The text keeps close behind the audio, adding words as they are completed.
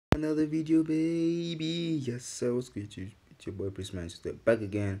another video, baby. Yes, sir. What's good? It's your boy PriestReacts back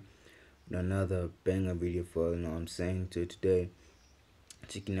again with another banger video for you know what I'm saying. So today,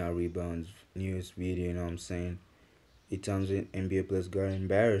 checking out rebounds news video. You know what I'm saying. It turns in NBA players got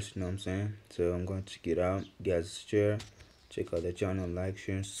embarrassed. You know what I'm saying. So I'm going to check it out. You guys share, check out the channel, like,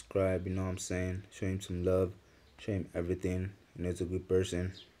 share, and subscribe. You know what I'm saying. Show him some love. Show him everything. You know, he's a good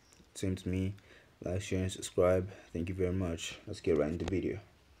person. Same to me. Like, share, and subscribe. Thank you very much. Let's get right into the video.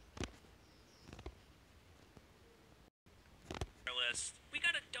 We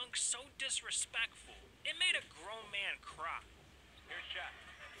got a dunk so disrespectful, it made a grown man cry. Here's Jack.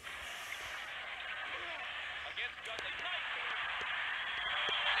 Against Dudley.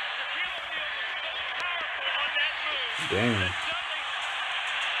 Powerful on that move. Damn.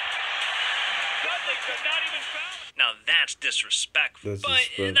 Dudley could not even foul. Now that's disrespectful. But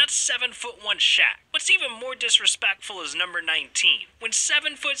that's 7'1" Shaq. What's even more disrespectful is number 19. When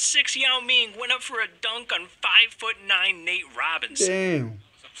 7'6" Yao Ming went up for a dunk on 5'9" Nate Robinson. Damn.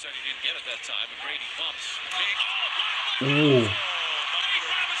 Some said he didn't get it that time, and Grady bumps. Ooh.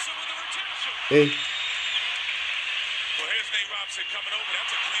 Hey. Well, here's Nate Robinson coming over.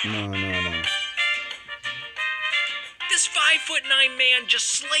 That's a clean. No. This 5'9" man just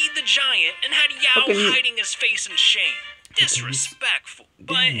slayed the giant and had Yao hiding his face in shame. Disrespectful.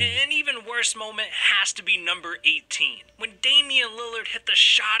 But an even worse moment has to be number 18, when Damian Lillard hit the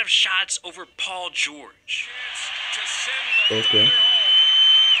shot of shots over Paul George. Okay.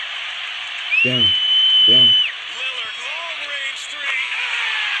 Damn. Lillard, long range three.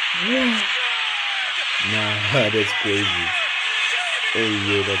 Yeah. Nah, that's crazy. Hey,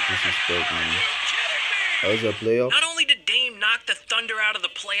 yeah, that's disrespect, man. That was a playoff? Not only did Dame knock the Thunder out of the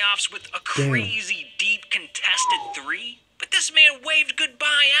playoffs with a crazy deep contested three, but this man waved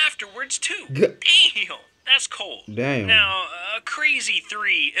goodbye afterwards too. Damn, that's cold. Damn. Now, a crazy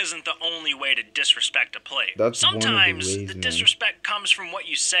three isn't the only way to disrespect a player. That's sometimes one of the ways, the disrespect comes from what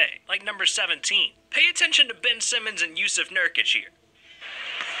you say, like number 17. Pay attention to Ben Simmons and Yusuf Nurkic here.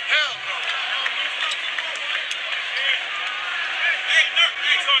 Hell no. Hey, Nurk,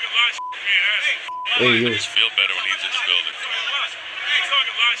 you talking a lot of shit, man. Hey, yo. Just feel better when he's in the building. Hey,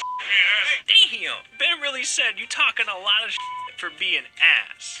 talking a lot of shit, man. Damn, Ben really said you talking a lot of shit for being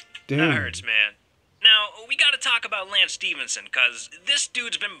ass. Damn. That hurts, man. Now, we gotta talk about Lance Stevenson, cause this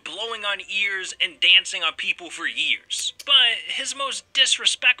dude's been blowing on ears and dancing on people for years. But his most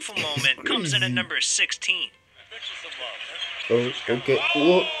disrespectful moment comes in at number 16. Oh, okay.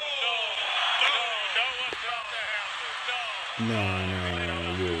 Whoa.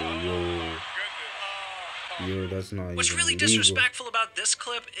 Yo, that's not What's even really legal. disrespectful about this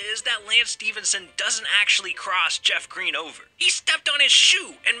clip is that Lance Stevenson doesn't actually cross Jeff Green over. He stepped on his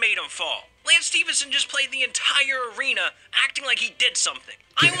shoe and made him fall. Lance Stevenson just played the entire arena acting like he did something.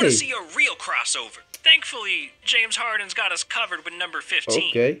 I want to see a real crossover. Thankfully, James Harden's got us covered with number 15.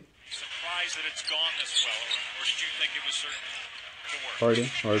 Okay. Surprised that it's gone this well, or did you think it was certain to work?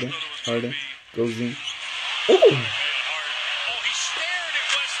 Harden goes in. Oh, he stared at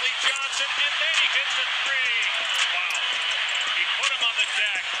Wesley Johnson, and then he hits a three. Wow. He put him on the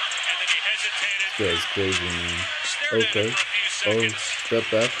deck, and then he hesitated. That's crazy, man. Stared at him for a few seconds. Step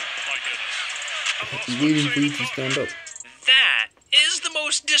back. My goodness. He's waiting for you to stand up. That is the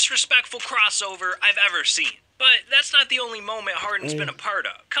most disrespectful crossover I've ever seen. But that's not the only moment Harden's been a part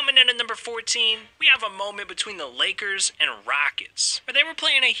of. Coming in at number 14, we have a moment between the Lakers and Rockets, where they were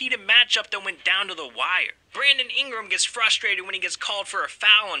playing a heated matchup that went down to the wire. Brandon Ingram gets frustrated when he gets called for a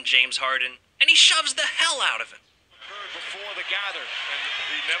foul on James Harden, and he shoves the hell out of him. Before the gather, and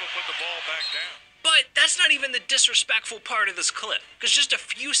he never put the ball back down. But that's not even the disrespectful part of this clip, because just a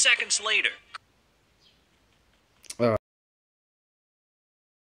few seconds later,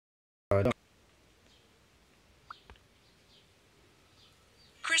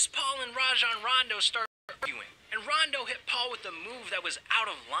 Chris Paul and Rajon Rondo start arguing, and Rondo hit Paul with a move that was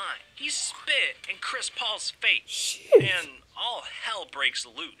out of line. He spit in Chris Paul's face, and all hell breaks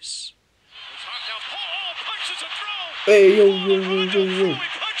loose. Paul punches a throw. Hey, yo.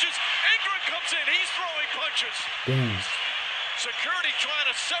 Punches. Ingram comes in. He's throwing punches. Damn. Security trying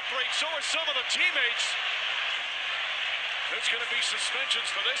to separate. So are some of the teammates. There's going to be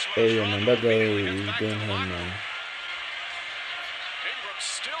suspensions for this one. Hey, yo, man, that guy is going home, man.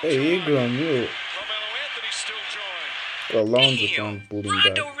 Hey, Ingram, yo. Carmelo Anthony still joined. Alonzo found pulling back.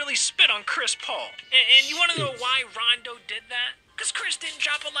 Rondo really spit on Chris Paul. And you want to know why Rondo did that? Because Chris didn't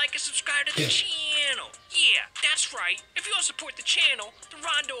drop a like and subscribe to the channel. Yeah, that's right. If you all support the channel, then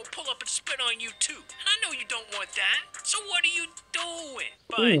Rondo will pull up and spit on you too. And I know you don't want that. So what are you doing?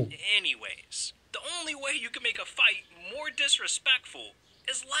 But anyways, the only way you can make a fight more disrespectful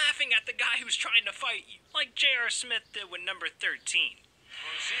is laughing at the guy who's trying to fight you, like J.R. Smith did with number 13.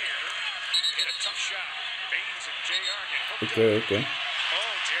 Rozier hit a tough shot. Baines and JR get hooked up. Okay.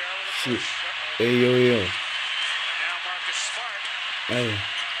 Oh, JR with a Shit. push. Uh-oh. Hey, yo. And now Marcus Smart.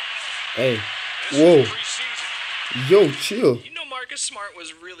 Hey. This Whoa. is preseason. Yo, chill. You know Marcus Smart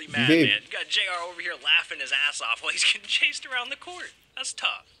was really mad, Yeah. man. You got JR over here laughing his ass off while he's getting chased around the court. That's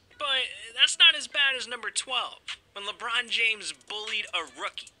tough. But that's not as bad as number 12, when LeBron James bullied a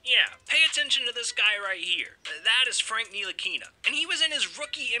rookie. Yeah, pay attention to this guy right here. That is Frank Ntilikina. And he was in his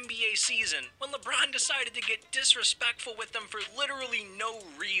rookie NBA season when LeBron decided to get disrespectful with them for literally no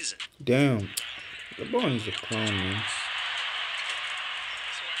reason. Damn. LeBron is a clown, man.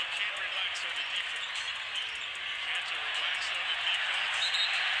 So you can't relax on the defense. Can't relax on the defense.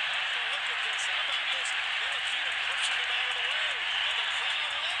 Well, look at this. How about this? Ntilikina pushing him out of the way. And the crowd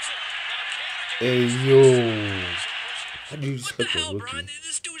loves it. Now Canada Hey, gets yo. pushing. How do you What the expect a hell, bro? rookie?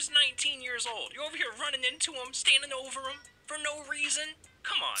 This dude's 19 years old. You're over here running into him, standing over him for no reason?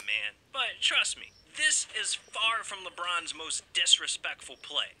 Come on, man. But trust me, this is far from LeBron's most disrespectful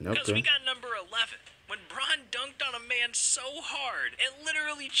play. Because we Okay. got number 11. When Bron dunked on a man so hard, it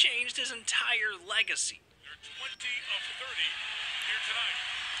literally changed his entire legacy. They're 20 of 30 here tonight.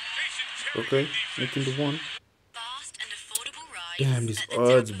 Jason Terry Okay. defense. Making the one. Fast and affordable rides. Damn, these at the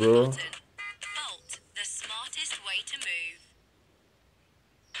odds, tap of a bro. button. Bolt, the smartest way to move.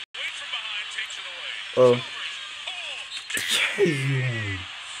 Wade from behind takes it away. Oh. Chalmers. Oh, Hey.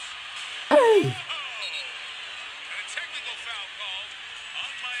 oh. And a technical foul called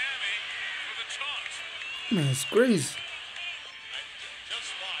on Miami for the taunt. Man, it's crazy.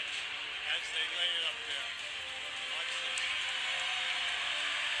 Just watch as they lay it up there. Watch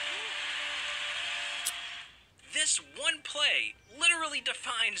This one play literally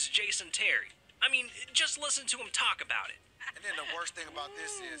defines Jason Terry. I mean, just listen to him talk about it. And then the worst thing about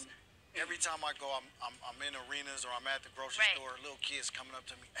this is, every time I go, I'm in arenas or I'm at the grocery Right. store, little kids coming up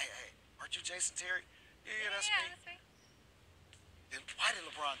to me, hey, aren't you Jason Terry? Yeah, that's me. Then why did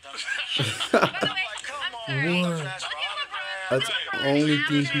LeBron dunk me? I'm like, come on, What? ask for autographs. That's the only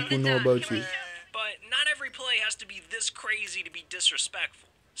thing people know about you. But not every play has to be this crazy to be disrespectful.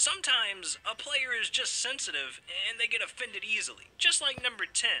 Sometimes a player is just sensitive and they get offended easily. Just like number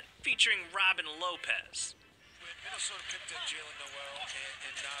 10, featuring Robin Lopez. Minnesota picked up Jalen Noel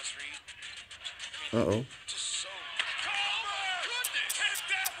and Nas Reed. Uh-oh. Just so. Oh my goodness! Take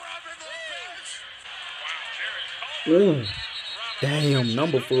that, Robin Lopez! Wow, Jared Culver. Damn,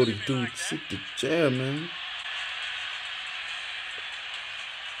 number 42. Sick the jam, man.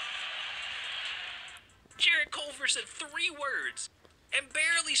 Jared Culver said 3 words and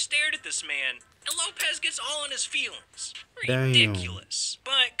barely stared at this man, and Lopez gets all in his feelings. Damn. Ridiculous.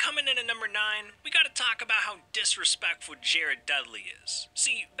 But coming in at number 9, we gotta talk about how disrespectful Jared Dudley is.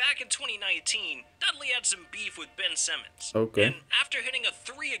 See, back in 2019, Dudley had some beef with Ben Simmons. Okay. And after hitting a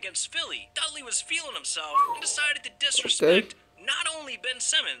 3 against Philly, Dudley was feeling himself and decided to disrespect not only Ben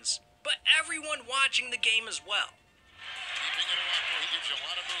Simmons, but everyone watching the game as well. Keeping it alive, boy, he gives you a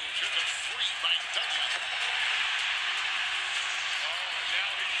lot of moves. Here's a free by Dudley. Oh, now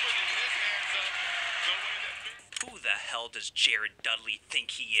he's putting his hands up the way that Who the hell does Jared Dudley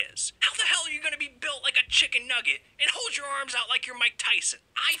think he is? How the hell are you gonna be built like a chicken nugget and hold your arms out like you're Mike Tyson?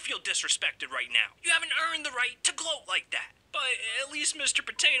 I feel disrespected right now. You haven't earned the right to gloat like that. But at least Mr.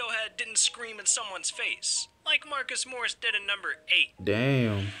 Potato Head didn't scream in someone's face, like Marcus Morris did in number 8.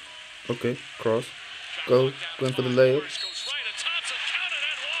 Damn. Okay, cross. Go. Going for the layup. Morris goes right, and Thompson counted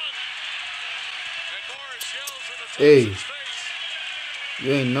at one. And Morris yells in the Hey. Thompson's face.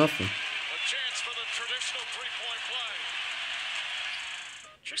 You ain't nothing. A chance for the traditional three-point play.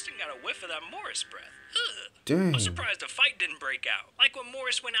 Tristan got a whiff of that Morris breath. Ugh. Damn. I'm surprised a fight didn't break out, like when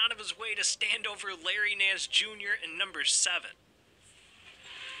Morris went out of his way to stand over Larry Nance Jr. in number 7.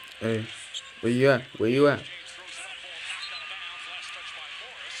 Hey, where you at? Where you at? James throws it up, ball knocked out of bounds. Last touch by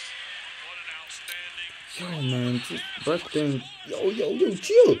Morris. What an outstanding. Yo, man, just busting. Yo,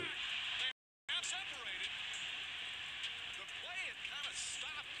 chill. Now separated. The play had kind of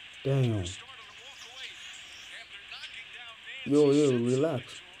stopped. Damn. Started to walk away after knocking down Nance. Yo, He sent it relax.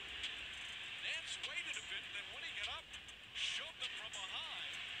 to him. Nance waited a bit, and then when he got up, shoved him from behind.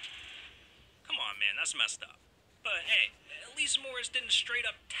 Come on, man, that's messed up. But hey, at least Morris didn't straight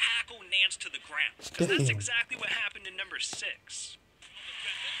up tackle Nance to the ground. 'Cause that's Damn. exactly what happened in number 6.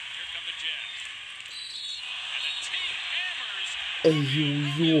 Here come the Jazz. And the team hammers. Hey,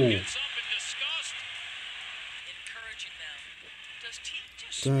 yo. Gets up in disgust. Encouraging them. Does team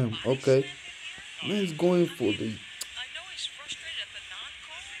just Damn, spy okay. Smith here? Man's going for the. I know he's frustrated at the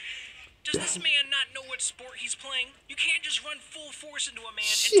non-call. Does this man not know what sport he's playing? You can't just run full force into a man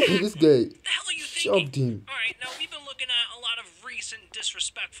Shit, and this guy the hell are you shoved thinking? him. Alright, now we've been looking at a lot of recent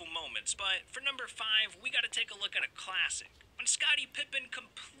disrespectful moments, but for number 5, we gotta take a look at a classic. When Scottie Pippen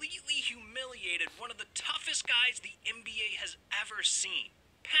completely humiliated one of the toughest guys the NBA has ever seen,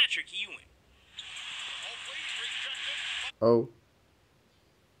 Patrick Ewing. Oh.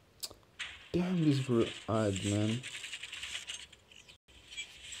 Damn, these were odd, man.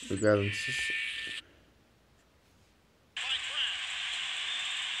 Regardless.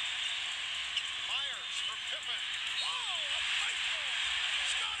 Myers for Pippen. Oh, a baseball!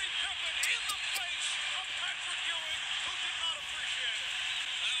 Scottie Pippen in the face of Patrick Ewing, who did not appreciate it.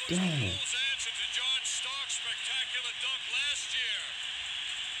 That was the Damn. Bulls' answer to John Stark's spectacular dunk last year.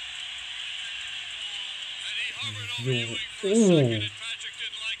 And he hovered over Ewing for a second, and Patrick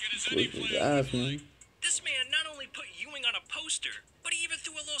didn't like it as any His player ass, would man. like. This man not only put Ewing on a poster, but he even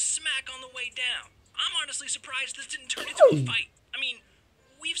threw a little smack on the way down. I'm honestly surprised this didn't turn into a fight. I mean,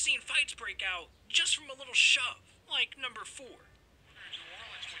 we've seen fights break out just from a little shove, like number 4. New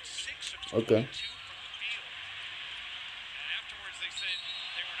Orleans went 6 of 22 Okay. from the field. And afterwards they said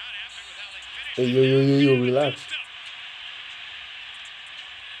they were not happy with how they finished. Hey, it. yo, relax.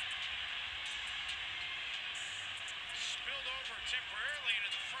 Spilled over temporarily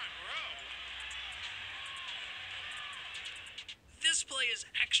into the front row. This play is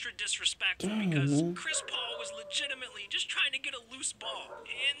extra disrespectful Damn, because man. Chris Paul was legitimately just trying to get a loose ball,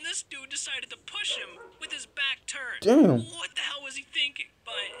 and this dude decided to push him with his back turned. Damn. What the hell was he thinking?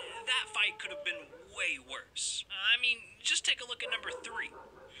 But that fight could have been way worse. I mean, just take a look at number 3.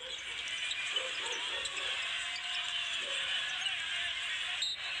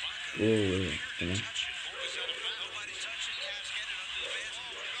 Whoa, wait, you know.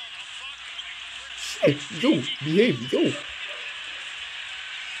 Shit, yo, behave, yo.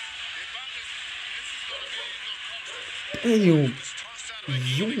 Damn.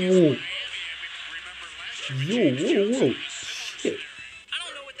 Yo. Whoa. Shit. I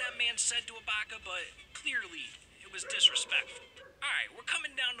don't know what that man said to Ibaka, but clearly it was disrespectful. Alright, we're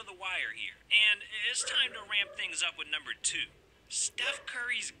coming down to the wire here, and it's time to ramp things up with number 2. Steph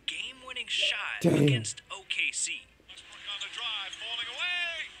Curry's game-winning shot Damn. against OKC. Westbrook on the drive, falling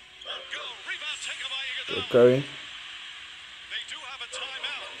away. Won't go. Rebound taken by Iguodala. Curry. They do have a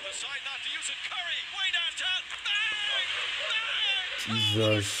timeout. Decide not to use it. Curry, way downtown. Bang! Bang!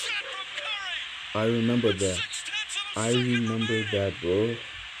 Jesus. Shot from Curry. I remember that. 6/10 of a I second remember remaining. that, bro.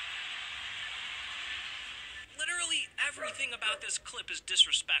 Literally everything about this clip is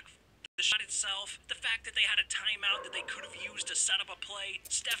disrespectful. The shot itself, the fact that they had a timeout that they could have used to set up a play,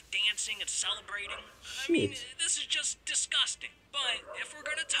 Steph dancing and celebrating. I mean, Shit. this is just disgusting. But if we're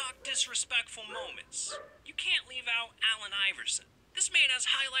gonna talk disrespectful moments, you can't leave out Allen Iverson. This man has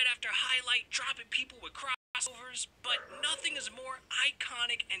highlight after highlight, dropping people with crossovers, but nothing is more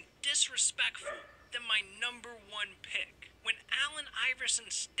iconic and disrespectful than my number 1 pick. When Allen Iverson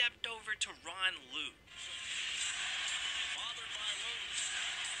stepped over to Ron Lue. Bothered by Lou.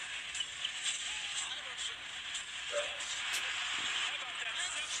 Iverson. How about that?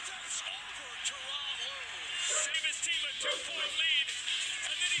 And it steps over to Ron Lou. Save his team a 2-point lead.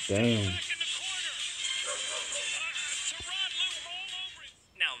 And then he steps Damn. back in the corner. To Ron Lou all over it.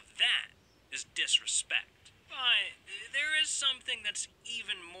 Now that is disrespect. But there is something that's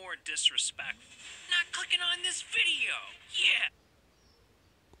even more disrespectful. Not clicking on this video. Yeah.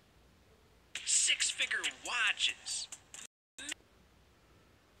 6-figure watches.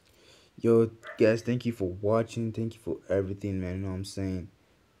 Yo, guys, thank you for watching. Thank you for everything, man. You know what I'm saying?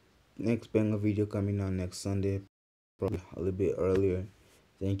 Next banger video coming on next Sunday. Probably a little bit earlier.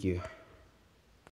 Thank you.